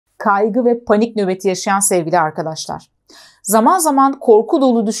kaygı ve panik nöbeti yaşayan sevgili arkadaşlar. Zaman zaman korku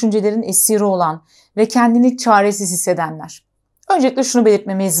dolu düşüncelerin esiri olan ve kendini çaresiz hissedenler. Öncelikle şunu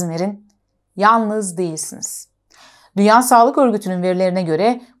belirtmeme izin verin. Yalnız değilsiniz. Dünya Sağlık Örgütü'nün verilerine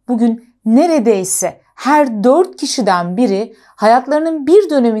göre bugün neredeyse her 4 kişiden biri hayatlarının bir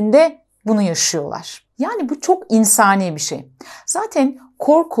döneminde bunu yaşıyorlar. Yani bu çok insani bir şey. Zaten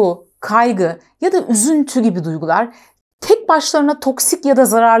korku, kaygı ya da üzüntü gibi duygular tek başlarına toksik ya da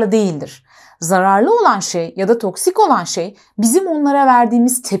zararlı değildir. Zararlı olan şey ya da toksik olan şey bizim onlara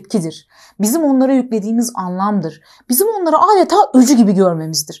verdiğimiz tepkidir. Bizim onlara yüklediğimiz anlamdır. Bizim onları adeta öcü gibi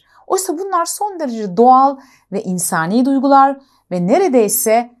görmemizdir. Oysa bunlar son derece doğal ve insani duygular ve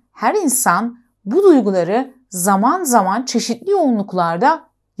neredeyse her insan bu duyguları zaman zaman çeşitli yoğunluklarda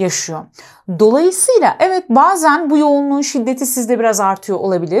yaşıyor. Dolayısıyla evet bazen bu yoğunluğun şiddeti sizde biraz artıyor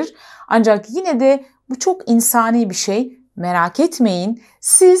olabilir. Ancak yine de bu çok insani bir şey. Merak etmeyin.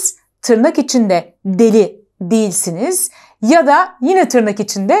 Siz tırnak içinde deli değilsiniz ya da yine tırnak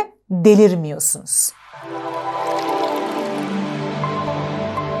içinde delirmiyorsunuz.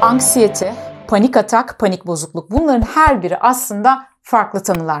 Anksiyete, panik atak, panik bozukluk bunların her biri aslında farklı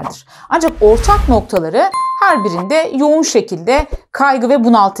tanılardır. Ancak ortak noktaları her birinde yoğun şekilde kaygı ve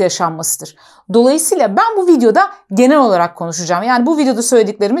bunaltı yaşanmasıdır. Dolayısıyla ben bu videoda genel olarak konuşacağım. Yani bu videoda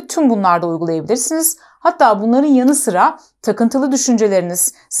söylediklerimi tüm bunlarda uygulayabilirsiniz. Hatta bunların yanı sıra takıntılı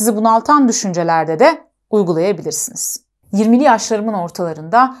düşünceleriniz, sizi bunaltan düşüncelerde de uygulayabilirsiniz. 20'li yaşlarımın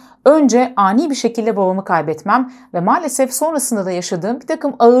ortalarında önce ani bir şekilde babamı kaybetmem ve maalesef sonrasında da yaşadığım bir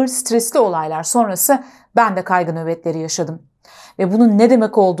takım ağır stresli olaylar sonrası ben de kaygı nöbetleri yaşadım. Ve bunun ne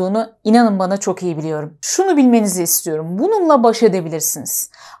demek olduğunu inanın bana çok iyi biliyorum. Şunu bilmenizi istiyorum. Bununla baş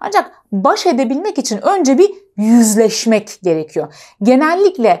edebilirsiniz. Ancak baş edebilmek için önce bir yüzleşmek gerekiyor.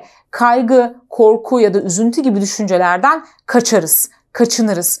 Genellikle kaygı, korku ya da üzüntü gibi düşüncelerden kaçarız,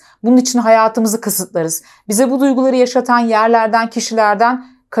 kaçınırız. Bunun için hayatımızı kısıtlarız. Bize bu duyguları yaşatan yerlerden, kişilerden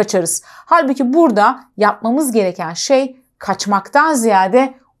kaçarız. Halbuki burada yapmamız gereken şey kaçmaktan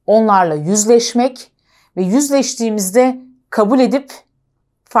ziyade onlarla yüzleşmek ve yüzleştiğimizde kabul edip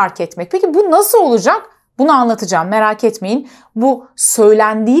fark etmek. Peki bu nasıl olacak? Bunu anlatacağım. Merak etmeyin. Bu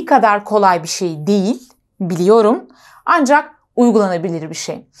söylendiği kadar kolay bir şey değil. Biliyorum. Ancak uygulanabilir bir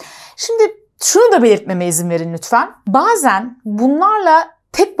şey. Şimdi şunu da belirtmeme izin verin lütfen. Bazen bunlarla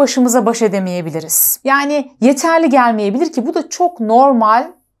tek başımıza baş edemeyebiliriz. Yani yeterli gelmeyebilir ki bu da çok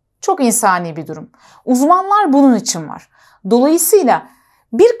normal, çok insani bir durum. Uzmanlar bunun için var. Dolayısıyla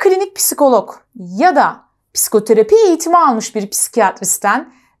bir klinik psikolog ya da psikoterapi eğitimi almış bir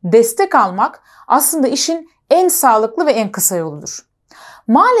psikiyatristten destek almak aslında işin en sağlıklı ve en kısa yoludur.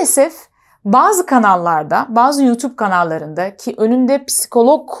 Maalesef bazı kanallarda, bazı YouTube kanallarında ki önünde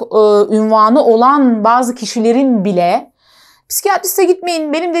psikolog ünvanı olan bazı kişilerin bile psikiyatriste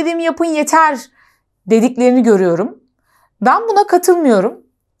gitmeyin, benim dediğimi yapın yeter dediklerini görüyorum. Ben buna katılmıyorum.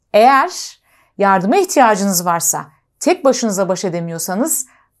 Eğer yardıma ihtiyacınız varsa, tek başınıza baş edemiyorsanız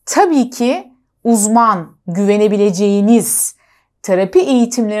tabii ki uzman, güvenebileceğiniz, terapi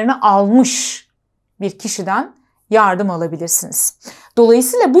eğitimlerini almış bir kişiden yardım alabilirsiniz.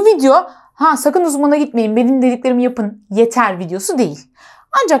 Dolayısıyla bu video sakın uzmana gitmeyin, benim dediklerimi yapın yeter videosu değil.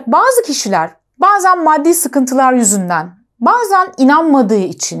 Ancak bazı kişiler bazen maddi sıkıntılar yüzünden, bazen inanmadığı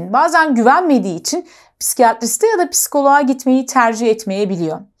için, bazen güvenmediği için psikiyatriste ya da psikoloğa gitmeyi tercih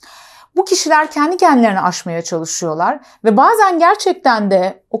etmeyebiliyor. Bu kişiler kendi kendilerini aşmaya çalışıyorlar ve bazen gerçekten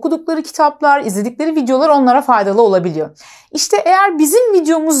de okudukları kitaplar, izledikleri videolar onlara faydalı olabiliyor. İşte eğer bizim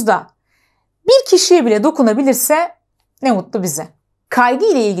videomuzda bir kişiye bile dokunabilirse ne mutlu bize. Kaygı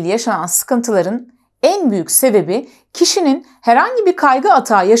ile ilgili yaşanan sıkıntıların en büyük sebebi kişinin herhangi bir kaygı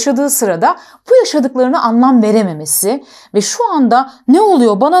atağı yaşadığı sırada bu yaşadıklarını anlam verememesi ve şu anda ne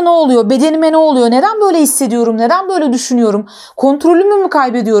oluyor, bana ne oluyor, bedenime ne oluyor, neden böyle hissediyorum, neden böyle düşünüyorum, kontrolümü mü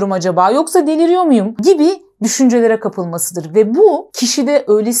kaybediyorum acaba yoksa deliriyor muyum gibi düşüncelere kapılmasıdır. Ve bu kişide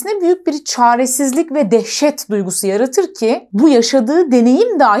öylesine büyük bir çaresizlik ve dehşet duygusu yaratır ki bu yaşadığı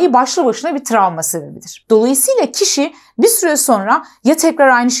deneyim dahi başlı başına bir travma sebebidir. Dolayısıyla kişi bir süre sonra ya tekrar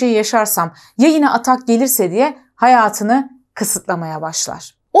aynı şeyi yaşarsam ya yine atak gelirse diye hayatını kısıtlamaya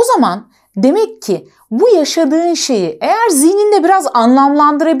başlar. O zaman demek ki bu yaşadığın şeyi eğer zihninde biraz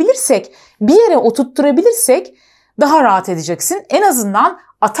anlamlandırabilirsek, bir yere oturtturabilirsek daha rahat edeceksin. En azından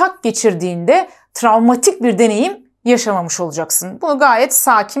atak geçirdiğinde travmatik bir deneyim yaşamamış olacaksın. Bunu gayet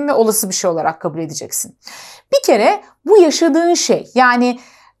sakin ve olası bir şey olarak kabul edeceksin. Bir kere bu yaşadığın şey, yani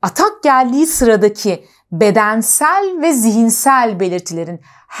atak geldiği sıradaki bedensel ve zihinsel belirtilerin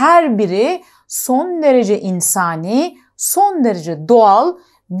her biri son derece insani, son derece doğal,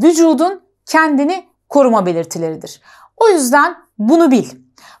 vücudun kendini koruma belirtileridir. O yüzden bunu bil.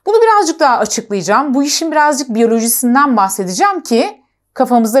 Bunu birazcık daha açıklayacağım. Bu işin birazcık biyolojisinden bahsedeceğim ki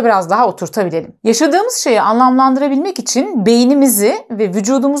kafamızda biraz daha oturtabilelim. Yaşadığımız şeyi anlamlandırabilmek için beynimizi ve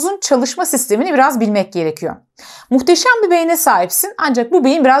vücudumuzun çalışma sistemini biraz bilmek gerekiyor. Muhteşem bir beyne sahipsin ancak bu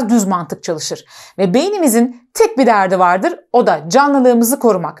beyin biraz düz mantık çalışır. Ve beynimizin tek bir derdi vardır, o da canlılığımızı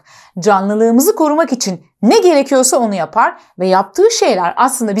korumak. Canlılığımızı korumak için ne gerekiyorsa onu yapar ve yaptığı şeyler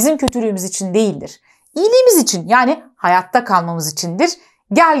aslında bizim kötülüğümüz için değildir. İyiliğimiz için, yani hayatta kalmamız içindir.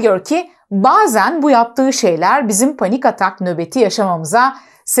 Gel gör ki bazen bu yaptığı şeyler bizim panik atak nöbeti yaşamamıza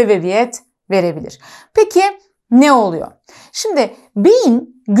sebebiyet verebilir. Peki ne oluyor? Şimdi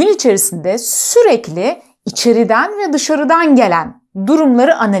beyin gün içerisinde sürekli içeriden ve dışarıdan gelen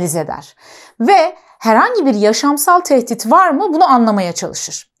durumları analiz eder ve herhangi bir yaşamsal tehdit var mı bunu anlamaya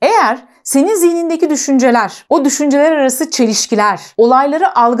çalışır. Eğer senin zihnindeki düşünceler, o düşünceler arası çelişkiler,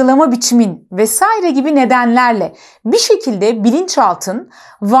 olayları algılama biçimin vesaire gibi nedenlerle bir şekilde bilinçaltın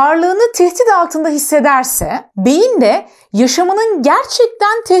varlığını tehdit altında hissederse, beyin de yaşamının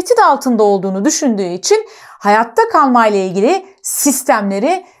gerçekten tehdit altında olduğunu düşündüğü için hayatta kalmayla ilgili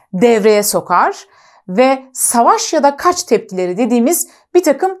sistemleri devreye sokar ve savaş ya da kaç tepkileri dediğimiz bir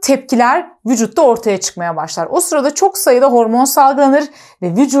takım tepkiler vücutta ortaya çıkmaya başlar. O sırada çok sayıda hormon salgılanır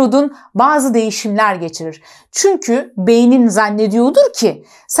ve vücudun bazı değişimler geçirir. Çünkü beynin zannediyordur ki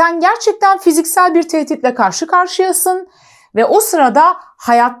sen gerçekten fiziksel bir tehditle karşı karşıyasın ve o sırada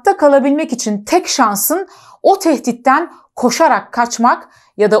hayatta kalabilmek için tek şansın o tehditten koşarak kaçmak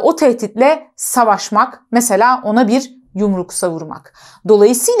ya da o tehditle savaşmak, mesela ona bir yumruk savurmak.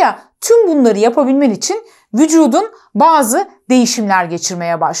 Dolayısıyla tüm bunları yapabilmen için vücudun bazı değişimler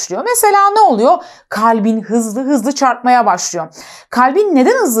geçirmeye başlıyor. Mesela ne oluyor? Kalbin hızlı hızlı çarpmaya başlıyor. Kalbin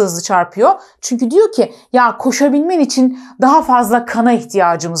neden hızlı hızlı çarpıyor? Çünkü diyor ki ya koşabilmen için daha fazla kana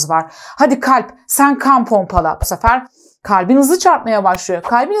ihtiyacımız var. Hadi kalp sen kan pompala. Bu sefer kalbin hızlı çarpmaya başlıyor.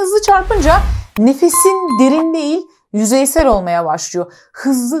 Kalbin hızlı çarpınca nefesin derin değil, yüzeysel olmaya başlıyor.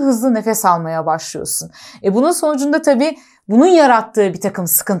 Hızlı hızlı nefes almaya başlıyorsun. Bunun sonucunda tabii bunun yarattığı bir takım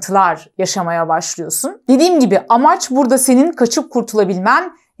sıkıntılar yaşamaya başlıyorsun. Dediğim gibi amaç burada senin kaçıp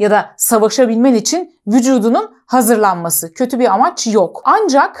kurtulabilmen ya da savaşabilmen için vücudunun hazırlanması. Kötü bir amaç yok.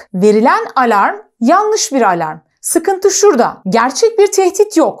 Ancak verilen alarm yanlış bir alarm. Sıkıntı şurada. Gerçek bir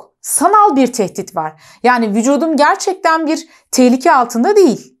tehdit yok. Sanal bir tehdit var. Yani vücudum gerçekten bir tehlike altında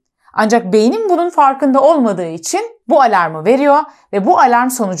değil. Ancak beynim bunun farkında olmadığı için bu alarmı veriyor ve bu alarm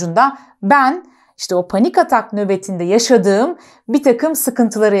sonucunda ben işte o panik atak nöbetinde yaşadığım bir takım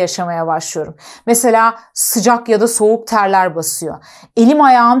sıkıntıları yaşamaya başlıyorum. Mesela sıcak ya da soğuk terler basıyor. Elim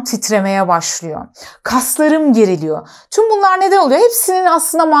ayağım titremeye başlıyor. Kaslarım geriliyor. Tüm bunlar neden oluyor? Hepsinin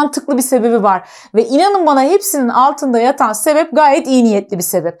aslında mantıklı bir sebebi var. Ve inanın bana hepsinin altında yatan sebep gayet iyi niyetli bir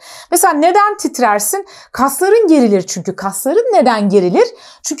sebep. Mesela neden titrersin? Kasların gerilir çünkü. Kasların neden gerilir?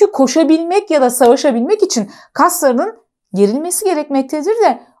 Çünkü koşabilmek ya da savaşabilmek için kaslarının gerilmesi gerekmektedir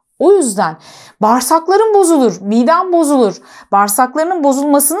de o yüzden bağırsakların bozulur, miden bozulur. Bağırsaklarının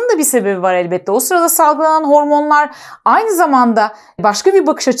bozulmasının da bir sebebi var elbette. O sırada salgılanan hormonlar aynı zamanda başka bir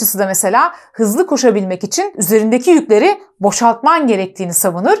bakış açısı da mesela hızlı koşabilmek için üzerindeki yükleri boşaltman gerektiğini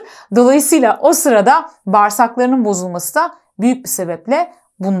savunur. Dolayısıyla o sırada bağırsaklarının bozulması da büyük bir sebeple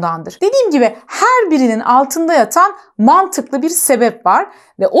bundandır. Dediğim gibi her birinin altında yatan mantıklı bir sebep var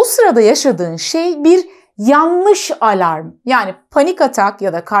ve o sırada yaşadığın şey bir yanlış alarm. Yani panik atak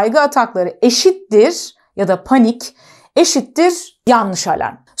ya da kaygı atakları eşittir ya da panik eşittir yanlış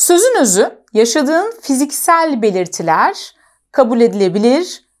alarm. Sözün özü, yaşadığın fiziksel belirtiler kabul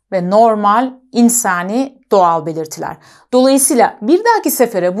edilebilir ve normal, insani, doğal belirtiler. Dolayısıyla bir dahaki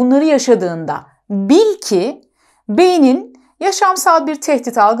sefere bunları yaşadığında bil ki beynin yaşamsal bir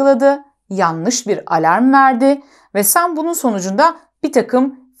tehdit algıladı, yanlış bir alarm verdi ve sen bunun sonucunda bir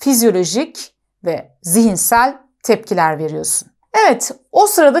takım fizyolojik ve zihinsel tepkiler veriyorsun. Evet, o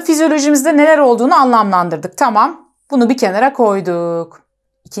sırada fizyolojimizde neler olduğunu anlamlandırdık. Tamam, bunu bir kenara koyduk.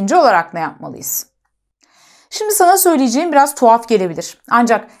 İkinci olarak ne yapmalıyız? Şimdi sana söyleyeceğim biraz tuhaf gelebilir.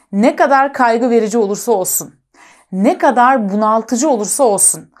 Ancak ne kadar kaygı verici olursa olsun, ne kadar bunaltıcı olursa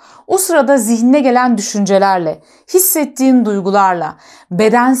olsun, o sırada zihnine gelen düşüncelerle, hissettiğin duygularla,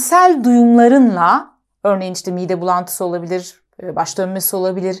 bedensel duyumlarınla, örneğin işte mide bulantısı olabilir, baş dönmesi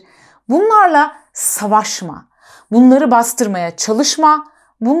olabilir, bunlarla savaşma, bunları bastırmaya çalışma,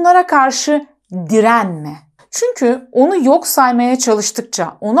 bunlara karşı direnme. Çünkü onu yok saymaya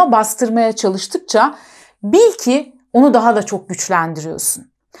çalıştıkça, ona bastırmaya çalıştıkça bil ki onu daha da çok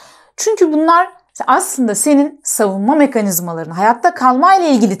güçlendiriyorsun. Çünkü bunlar Aslında senin savunma mekanizmaların, hayatta kalma ile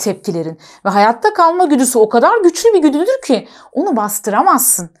ilgili tepkilerin ve hayatta kalma güdüsü o kadar güçlü bir güdüdür ki onu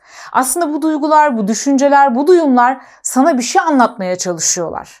bastıramazsın. Aslında bu duygular, bu düşünceler, bu duyumlar sana bir şey anlatmaya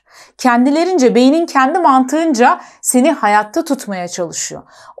çalışıyorlar. Kendilerince, beynin kendi mantığınca seni hayatta tutmaya çalışıyor.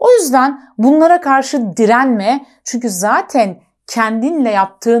 O yüzden bunlara karşı direnme, çünkü zaten kendinle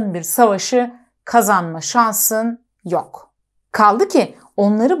yaptığın bir savaşı kazanma şansın yok. Kaldı ki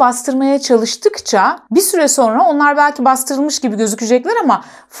onları bastırmaya çalıştıkça bir süre sonra onlar belki bastırılmış gibi gözükecekler ama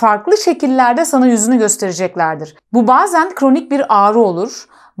farklı şekillerde sana yüzünü göstereceklerdir. Bu bazen kronik bir ağrı olur,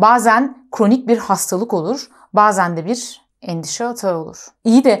 bazen kronik bir hastalık olur, bazen de bir endişe atağı olur.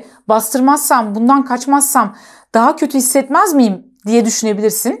 İyi de bastırmazsam, bundan kaçmazsam daha kötü hissetmez miyim diye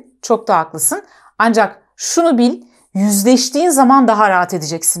düşünebilirsin. Çok da haklısın. Ancak şunu bil, yüzleştiğin zaman daha rahat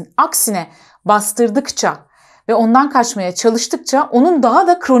edeceksin. Aksine bastırdıkça ve ondan kaçmaya çalıştıkça onun daha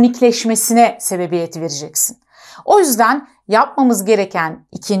da kronikleşmesine sebebiyet vereceksin. O yüzden yapmamız gereken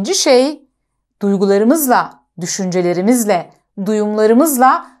ikinci şey duygularımızla, düşüncelerimizle,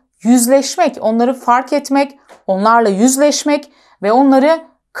 duyumlarımızla yüzleşmek, onları fark etmek, onlarla yüzleşmek ve onları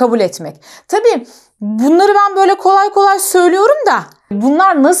kabul etmek. Tabii bunları ben böyle kolay kolay söylüyorum da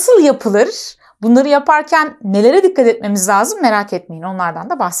bunlar nasıl yapılır? Bunları yaparken nelere dikkat etmemiz lazım merak etmeyin, onlardan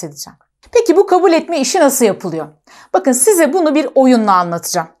da bahsedeceğim. Peki bu kabul etme işi nasıl yapılıyor? Bakın size bunu bir oyunla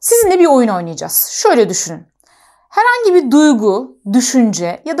anlatacağım. Sizinle bir oyun oynayacağız. Şöyle düşünün. Herhangi bir duygu,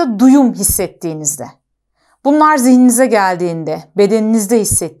 düşünce ya da duyum hissettiğinizde, bunlar zihninize geldiğinde, bedeninizde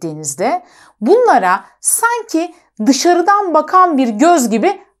hissettiğinizde bunlara sanki dışarıdan bakan bir göz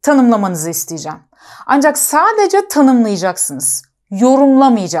gibi tanımlamanızı isteyeceğim. Ancak sadece tanımlayacaksınız,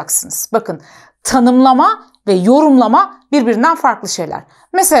 yorumlamayacaksınız. Bakın, tanımlama ve yorumlama birbirinden farklı şeyler.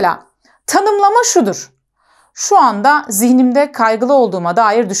 Mesela tanımlama şudur. Şu anda zihnimde kaygılı olduğuma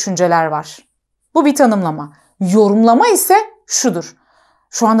dair düşünceler var. Bu bir tanımlama. Yorumlama ise şudur.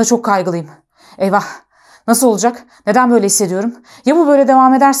 Şu anda çok kaygılıyım. Eyvah! Nasıl olacak? Neden böyle hissediyorum? Ya bu böyle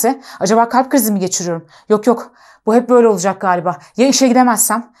devam ederse? Acaba kalp krizi mi geçiriyorum? Yok, bu hep böyle olacak galiba. Ya işe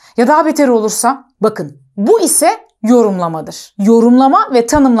gidemezsem? Ya daha beteri olursa? Bakın, bu ise yorumlamadır. Yorumlama ve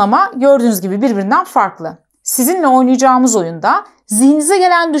tanımlama gördüğünüz gibi birbirinden farklı. Sizinle oynayacağımız oyunda zihninize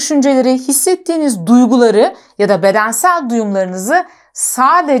gelen düşünceleri, hissettiğiniz duyguları ya da bedensel duyumlarınızı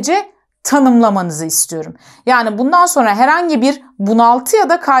sadece tanımlamanızı istiyorum. Yani bundan sonra herhangi bir bunaltı ya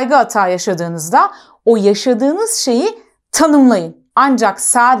da kaygı atağı yaşadığınızda o yaşadığınız şeyi tanımlayın. Ancak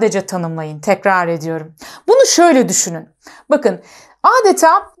sadece tanımlayın. Tekrar ediyorum. Bunu şöyle düşünün. Bakın,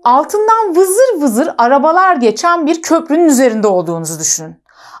 adeta altından vızır vızır arabalar geçen bir köprünün üzerinde olduğunuzu düşünün.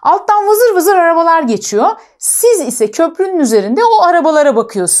 Alttan vızır vızır arabalar geçiyor. Siz ise köprünün üzerinde o arabalara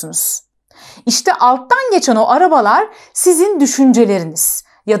bakıyorsunuz. İşte alttan geçen o arabalar sizin düşünceleriniz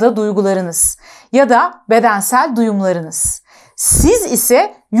ya da duygularınız ya da bedensel duyumlarınız. Siz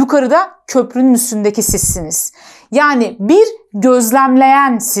ise yukarıda köprünün üstündeki sizsiniz. Yani bir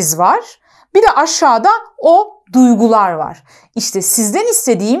gözlemleyen siz var, bir de aşağıda o duygular var. İşte sizden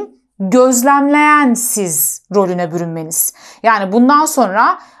istediğim gözlemleyen siz rolüne bürünmeniz. Yani bundan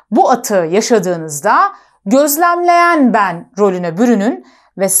sonra bu atığı yaşadığınızda gözlemleyen ben rolüne bürünün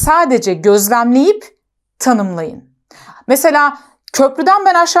ve sadece gözlemleyip tanımlayın. Mesela köprüden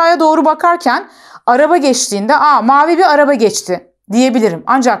ben aşağıya doğru bakarken araba geçtiğinde mavi bir araba geçti diyebilirim.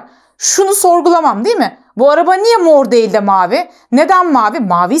 Ancak şunu sorgulamam, değil mi? Bu araba niye mor değil de mavi? Neden mavi?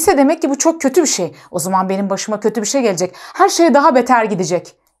 Mavi ise demek ki bu çok kötü bir şey. O zaman benim başıma kötü bir şey gelecek. Her şey daha beter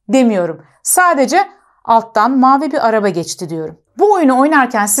gidecek demiyorum. Sadece alttan mavi bir araba geçti diyorum. Bu oyunu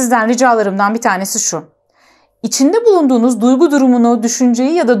oynarken sizden ricalarımdan bir tanesi şu. İçinde bulunduğunuz duygu durumunu,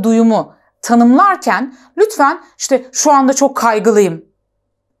 düşünceyi ya da duyumu tanımlarken lütfen işte şu anda çok kaygılıyım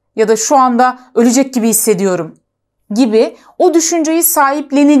ya da şu anda ölecek gibi hissediyorum gibi o düşünceyi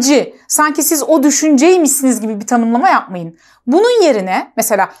sahiplenici, sanki siz o düşünceymişsiniz gibi bir tanımlama yapmayın. Bunun yerine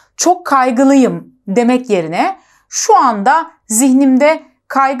mesela çok kaygılıyım demek yerine şu anda zihnimde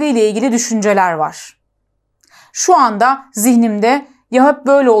kaygı ile ilgili düşünceler var. Şu anda zihnimde ya hep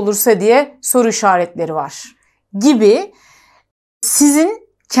böyle olursa diye soru işaretleri var gibi sizin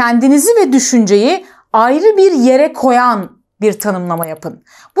kendinizi ve düşünceyi ayrı bir yere koyan bir tanımlama yapın.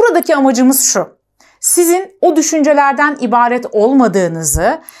 Buradaki amacımız şu. Sizin o düşüncelerden ibaret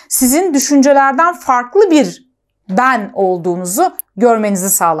olmadığınızı, sizin düşüncelerden farklı bir ben olduğunuzu görmenizi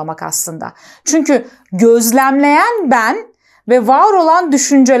sağlamak aslında. Çünkü gözlemleyen ben ve var olan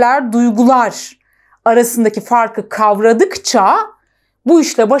düşünceler, duygular arasındaki farkı kavradıkça bu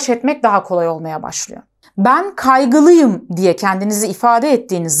işle baş etmek daha kolay olmaya başlıyor. Ben kaygılıyım diye kendinizi ifade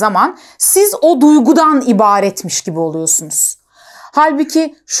ettiğiniz zaman siz o duygudan ibaretmiş gibi oluyorsunuz.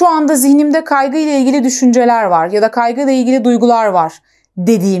 Halbuki şu anda zihnimde kaygı ile ilgili düşünceler var ya da kaygı ile ilgili duygular var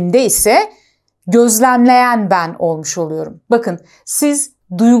dediğimde ise gözlemleyen ben olmuş oluyorum. Bakın, siz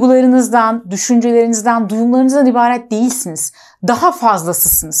duygularınızdan, düşüncelerinizden, duyumlarınızdan ibaret değilsiniz. Daha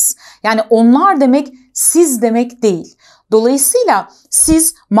fazlasısınız. Yani onlar demek siz demek değil. Dolayısıyla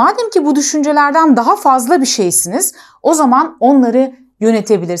siz madem ki bu düşüncelerden daha fazla bir şeysiniz, o zaman onları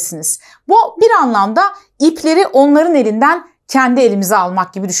yönetebilirsiniz. Bu bir anlamda ipleri onların elinden kendi elimize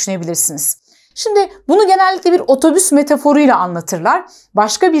almak gibi düşünebilirsiniz. Şimdi bunu genellikle bir otobüs metaforuyla anlatırlar.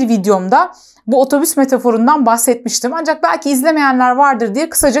 Başka bir videomda bu otobüs metaforundan bahsetmiştim. Ancak belki izlemeyenler vardır diye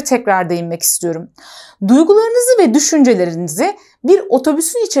kısaca tekrar değinmek istiyorum. Duygularınızı ve düşüncelerinizi bir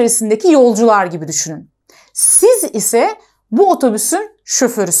otobüsün içerisindeki yolcular gibi düşünün. Siz ise bu otobüsün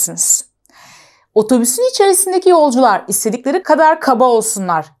şoförüsünüz. Otobüsün içerisindeki yolcular istedikleri kadar kaba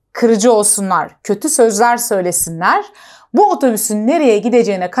olsunlar, kırıcı olsunlar, kötü sözler söylesinler. Bu otobüsün nereye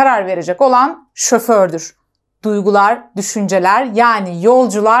gideceğine karar verecek olan şofördür. Duygular, düşünceler yani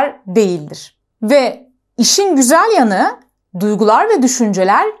yolcular değildir. Ve işin güzel yanı duygular ve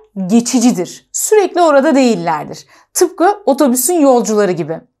düşünceler geçicidir. Sürekli orada değillerdir. Tıpkı otobüsün yolcuları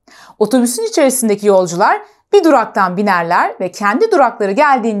gibi. Otobüsün içerisindeki yolcular bir duraktan binerler ve kendi durakları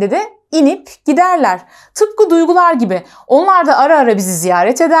geldiğinde de inip giderler. Tıpkı duygular gibi. Onlar da ara ara bizi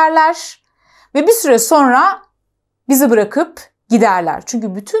ziyaret ederler ve bir süre sonra bizi bırakıp giderler.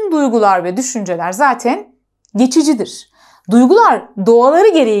 Çünkü bütün duygular ve düşünceler zaten geçicidir. Duygular doğaları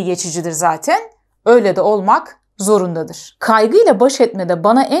gereği geçicidir zaten. Öyle de olmak zorundadır. Kaygıyla baş etmede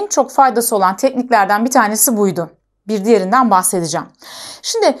bana en çok faydası olan tekniklerden bir tanesi buydu. Bir diğerinden bahsedeceğim.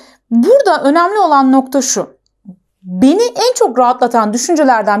 Şimdi burada önemli olan nokta şu. Beni en çok rahatlatan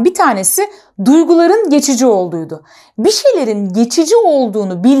düşüncelerden bir tanesi duyguların geçici olduğuydu. Bir şeylerin geçici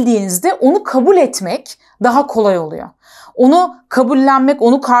olduğunu bildiğinizde onu kabul etmek daha kolay oluyor. Onu kabullenmek,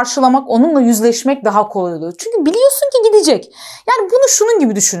 onu karşılamak, onunla yüzleşmek daha kolay oluyor. Çünkü biliyorsun ki gidecek. Yani bunu şunun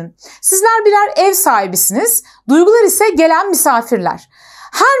gibi düşünün. Sizler birer ev sahibisiniz. Duygular ise gelen misafirler.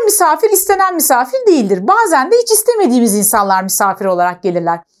 Her misafir istenen misafir değildir. Bazen de hiç istemediğimiz insanlar misafir olarak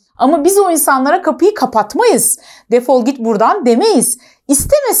gelirler. Ama biz o insanlara kapıyı kapatmayız. Defol git buradan demeyiz.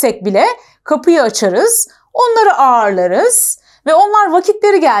 İstemesek bile kapıyı açarız, onları ağırlarız ve onlar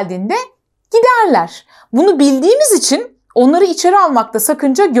vakitleri geldiğinde giderler. Bunu bildiğimiz için onları içeri almakta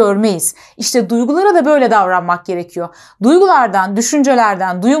sakınca görmeyiz. İşte duygulara da böyle davranmak gerekiyor. Duygulardan,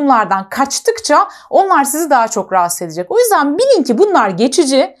 düşüncelerden, duyumlardan kaçtıkça onlar sizi daha çok rahatsız edecek. O yüzden bilin ki bunlar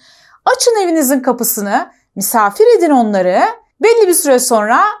geçici. Açın evinizin kapısını, misafir edin onları. Belli bir süre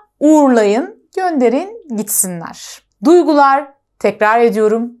sonra uğurlayın, gönderin gitsinler. Duygular, tekrar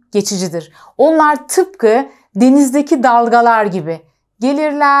ediyorum, geçicidir. Onlar tıpkı denizdeki dalgalar gibi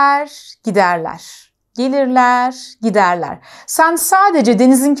gelirler, giderler. Gelirler, giderler. Sen sadece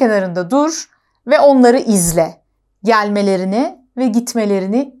denizin kenarında dur ve onları izle. Gelmelerini ve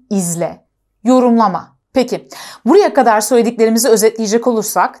gitmelerini izle. Yorumlama. Peki, buraya kadar söylediklerimizi özetleyecek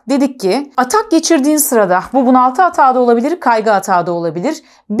olursak dedik ki atak geçirdiğin sırada bu bunaltı atağı da olabilir, kaygı atağı da olabilir.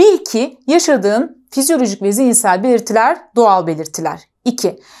 Bil ki yaşadığın fizyolojik ve zihinsel belirtiler doğal belirtiler.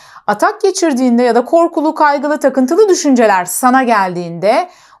 2. Atak geçirdiğinde ya da korkulu, kaygılı, takıntılı düşünceler sana geldiğinde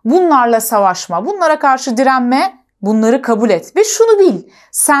bunlarla savaşma, bunlara karşı direnme, bunları kabul et. Ve şunu bil,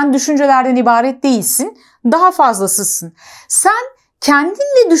 sen düşüncelerden ibaret değilsin, daha fazlasısın. Sen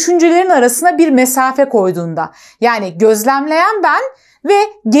kendinle düşüncelerin arasına bir mesafe koyduğunda, yani gözlemleyen ben ve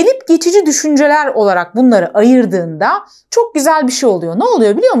gelip geçici düşünceler olarak bunları ayırdığında çok güzel bir şey oluyor. Ne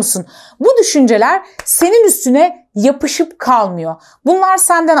oluyor biliyor musun? Bu düşünceler senin üstüne yapışıp kalmıyor. Bunlar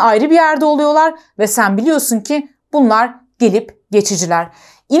senden ayrı bir yerde oluyorlar ve sen biliyorsun ki bunlar gelip geçiciler.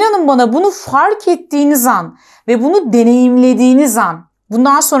 İnanın bana, bunu fark ettiğiniz an ve bunu deneyimlediğiniz an,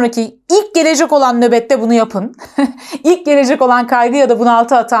 bundan sonraki ilk gelecek olan nöbette bunu yapın. İlk gelecek olan kaygı ya da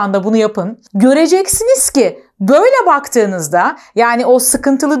bunaltı atağında bunu yapın. Göreceksiniz ki böyle baktığınızda, yani o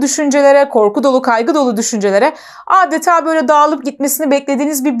sıkıntılı düşüncelere, korku dolu, kaygı dolu düşüncelere adeta böyle dağılıp gitmesini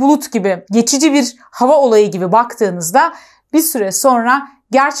beklediğiniz bir bulut gibi, geçici bir hava olayı gibi baktığınızda bir süre sonra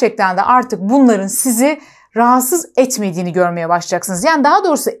gerçekten de artık bunların sizi rahatsız etmediğini görmeye başlayacaksınız. Yani daha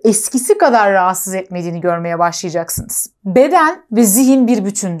doğrusu eskisi kadar rahatsız etmediğini görmeye başlayacaksınız. Beden ve zihin bir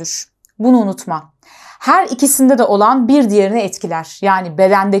bütündür. Bunu unutma. Her ikisinde de olan bir diğerini etkiler. Yani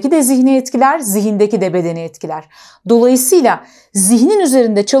bedendeki de zihni etkiler, zihindeki de bedeni etkiler. Dolayısıyla zihnin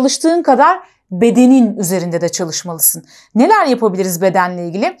üzerinde çalıştığın kadar bedenin üzerinde de çalışmalısın. Neler yapabiliriz bedenle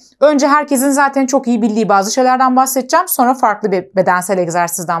ilgili? Önce herkesin zaten çok iyi bildiği bazı şeylerden bahsedeceğim. Sonra farklı bir bedensel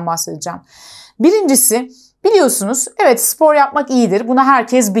egzersizden bahsedeceğim. Birincisi, Biliyorsunuz, evet, spor yapmak iyidir. Bunu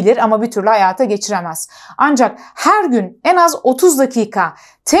herkes bilir ama bir türlü hayata geçiremez. Ancak her gün en az 30 dakika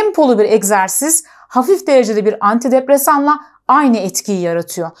tempolu bir egzersiz hafif derecede bir antidepresanla aynı etkiyi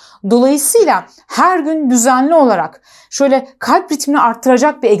yaratıyor. Dolayısıyla her gün düzenli olarak şöyle kalp ritmini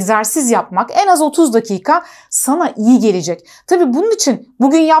arttıracak bir egzersiz yapmak en az 30 dakika sana iyi gelecek. Tabii bunun için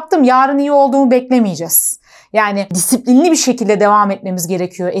bugün yaptım, yarın iyi olduğumu beklemeyeceğiz. Yani disiplinli bir şekilde devam etmemiz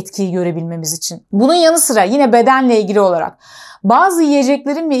gerekiyor etkiyi görebilmemiz için. Bunun yanı sıra yine bedenle ilgili olarak bazı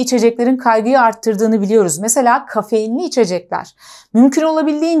yiyeceklerin ve içeceklerin kaygıyı arttırdığını biliyoruz. Mesela kafeinli içecekler. Mümkün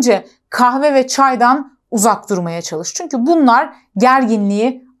olabildiğince kahve ve çaydan uzak durmaya çalış. Çünkü bunlar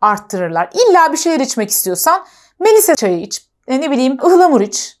gerginliği arttırırlar. İlla bir şeyler içmek istiyorsan melisa çayı iç, ıhlamur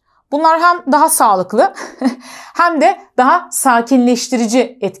iç. Bunlar hem daha sağlıklı hem de daha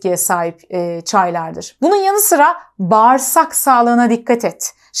sakinleştirici etkiye sahip çaylardır. Bunun yanı sıra bağırsak sağlığına dikkat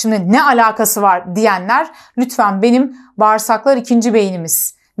et. Şimdi ne alakası var diyenler lütfen benim Bağırsaklar İkinci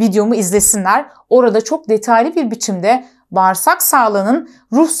Beynimiz videomu izlesinler. Orada çok detaylı bir biçimde bağırsak sağlığının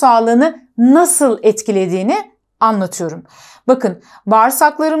ruh sağlığını nasıl etkilediğini anlatıyorum. Bakın,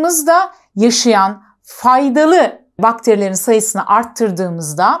 bağırsaklarımızda yaşayan faydalı bakterilerin sayısını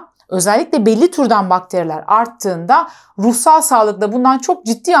arttırdığımızda, özellikle belli türden bakteriler arttığında ruhsal sağlık da bundan çok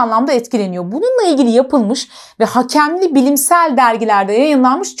ciddi anlamda etkileniyor. Bununla ilgili yapılmış ve hakemli bilimsel dergilerde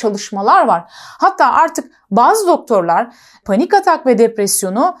yayınlanmış çalışmalar var. Hatta artık bazı doktorlar panik atak ve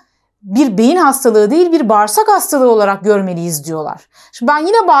depresyonu bir beyin hastalığı değil, bir bağırsak hastalığı olarak görmeliyiz diyorlar. Şimdi ben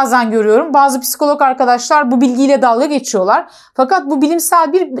yine bazen görüyorum, bazı psikolog arkadaşlar bu bilgiyle dalga geçiyorlar. Fakat bu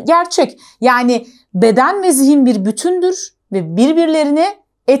bilimsel bir gerçek. Yani beden ve zihin bir bütündür ve birbirlerini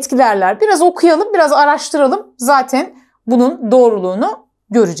etkilerler. Biraz okuyalım, biraz araştıralım. Zaten bunun doğruluğunu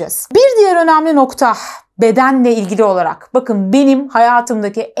göreceğiz. Bir diğer önemli nokta bedenle ilgili olarak. Bakın, benim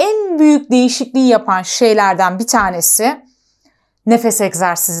hayatımdaki en büyük değişikliği yapan şeylerden bir tanesi nefes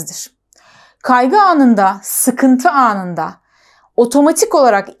egzersizidir. Kaygı anında, sıkıntı anında otomatik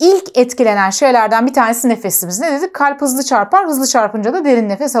olarak ilk etkilenen şeylerden bir tanesi nefesimiz. Ne dedik? Kalp hızlı çarpar, hızlı çarpınca da derin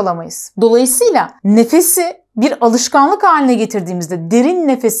nefes alamayız. Dolayısıyla nefesi bir alışkanlık haline getirdiğimizde, derin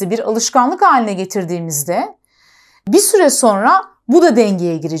nefesi bir alışkanlık haline getirdiğimizde bir süre sonra bu da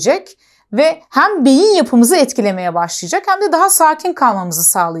dengeye girecek ve hem beyin yapımızı etkilemeye başlayacak hem de daha sakin kalmamızı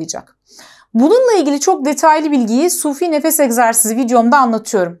sağlayacak. Bununla ilgili çok detaylı bilgiyi Sufi Nefes Egzersizi videomda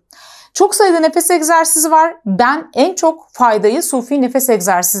anlatıyorum. Çok sayıda nefes egzersizi var. Ben en çok faydayı Sufi Nefes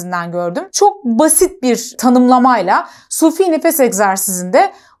Egzersizinden gördüm. Çok basit bir tanımlamayla Sufi Nefes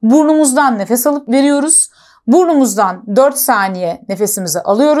Egzersizinde burnumuzdan nefes alıp veriyoruz. Burnumuzdan 4 saniye nefesimizi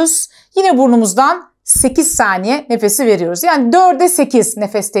alıyoruz. Yine burnumuzdan 8 saniye nefesi veriyoruz. Yani 4'e 8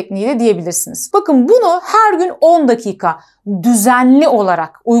 nefes tekniği de diyebilirsiniz. Bakın, bunu her gün 10 dakika düzenli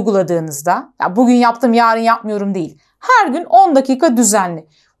olarak uyguladığınızda, ya bugün yaptım yarın yapmıyorum değil, her gün 10 dakika düzenli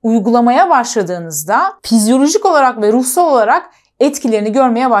uygulamaya başladığınızda fizyolojik olarak ve ruhsal olarak etkilerini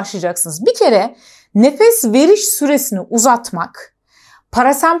görmeye başlayacaksınız. Bir kere nefes veriş süresini uzatmak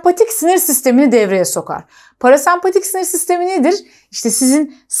parasempatik sinir sistemini devreye sokar. Parasempatik sinir sistemi nedir? İşte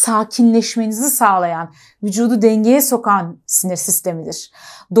sizin sakinleşmenizi sağlayan, vücudu dengeye sokan sinir sistemidir.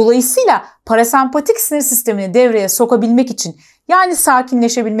 Dolayısıyla parasempatik sinir sistemini devreye sokabilmek için, yani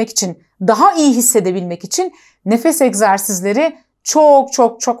sakinleşebilmek için, daha iyi hissedebilmek için nefes egzersizleri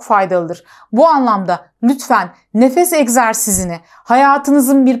çok faydalıdır. Bu anlamda lütfen nefes egzersizini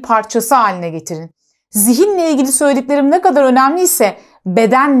hayatınızın bir parçası haline getirin. Zihinle ilgili söylediklerim ne kadar önemliyse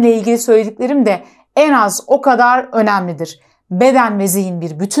bedenle ilgili söylediklerim de en az o kadar önemlidir. Beden ve zihin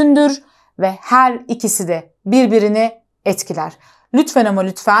bir bütündür ve her ikisi de birbirini etkiler. Lütfen ama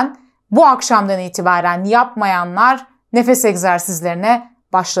lütfen bu akşamdan itibaren yapmayanlar nefes egzersizlerine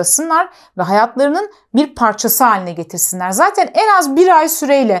başlasınlar ve hayatlarının bir parçası haline getirsinler. Zaten en az bir ay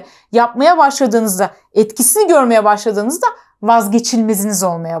süreyle yapmaya başladığınızda, etkisini görmeye başladığınızda vazgeçilmeziniz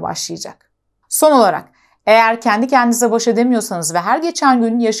olmaya başlayacak. Son olarak, eğer kendi kendinize baş edemiyorsanız ve her geçen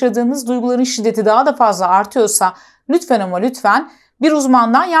gün yaşadığınız duyguların şiddeti daha da fazla artıyorsa lütfen ama lütfen bir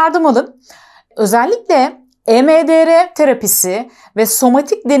uzmandan yardım alın. Özellikle EMDR terapisi ve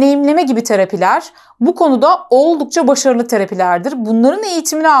somatik deneyimleme gibi terapiler bu konuda oldukça başarılı terapilerdir. Bunların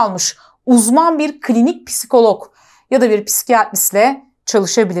eğitimini almış uzman bir klinik psikolog ya da bir psikiyatristle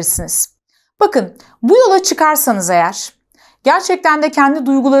çalışabilirsiniz. Bakın, bu yola çıkarsanız eğer, gerçekten de kendi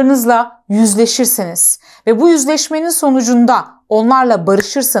duygularınızla yüzleşirseniz ve bu yüzleşmenin sonucunda onlarla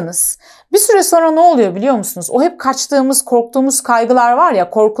barışırsanız bir süre sonra ne oluyor biliyor musunuz? O hep kaçtığımız, korktuğumuz kaygılar var ya,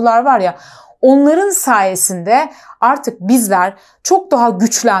 korkular var ya, onların sayesinde artık bizler çok daha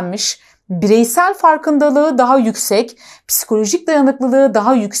güçlenmiş, bireysel farkındalığı daha yüksek, psikolojik dayanıklılığı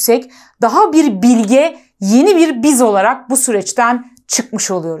daha yüksek, daha bir bilge, yeni bir biz olarak bu süreçten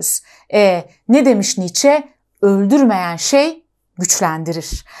çıkmış oluyoruz. Ne demiş Nietzsche? Öldürmeyen şey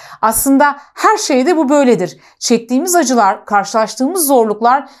güçlendirir. Aslında her şeyde bu böyledir. Çektiğimiz acılar, karşılaştığımız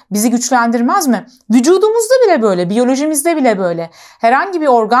zorluklar bizi güçlendirmez mi? Vücudumuzda bile böyle, biyolojimizde bile böyle. Herhangi bir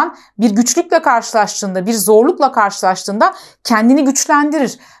organ bir güçlükle karşılaştığında, bir zorlukla karşılaştığında kendini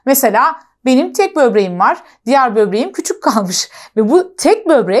güçlendirir. Mesela benim tek böbreğim var, diğer böbreğim küçük kalmış ve bu tek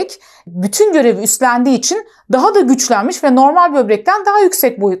böbrek bütün görevi üstlendiği için daha da güçlenmiş ve normal böbrekten daha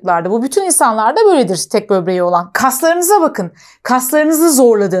yüksek boyutlarda. Bu bütün insanlarda böyledir, tek böbreği olan. Kaslarınıza bakın. Kaslarınızı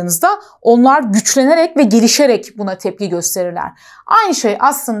zorladığınızda onlar güçlenerek ve gelişerek buna tepki gösterirler. Aynı şey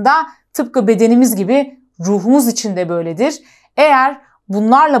aslında tıpkı bedenimiz gibi ruhumuz için de böyledir. Eğer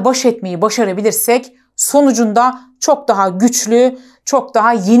bunlarla baş etmeyi başarabilirsek sonucunda çok daha güçlü, çok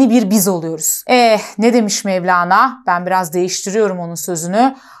daha yeni bir biz oluyoruz. Ne demiş Mevlana? Ben biraz değiştiriyorum onun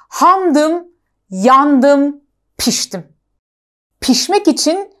sözünü. Hamdım, yandım, piştim. Pişmek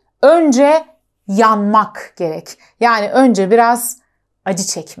için önce yanmak gerek. Yani önce biraz acı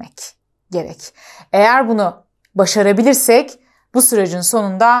çekmek gerek. Eğer bunu başarabilirsek bu sürecin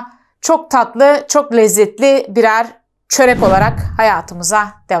sonunda çok tatlı, çok lezzetli birer çörek olarak hayatımıza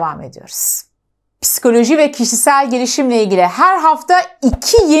devam ediyoruz. Psikoloji ve kişisel gelişimle ilgili her hafta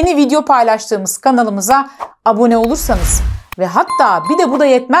 2 yeni video paylaştığımız kanalımıza abone olursanız ve hatta bir de bu da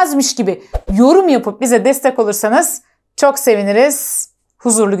yetmezmiş gibi yorum yapıp bize destek olursanız çok seviniriz.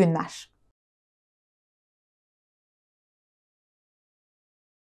 Huzurlu günler.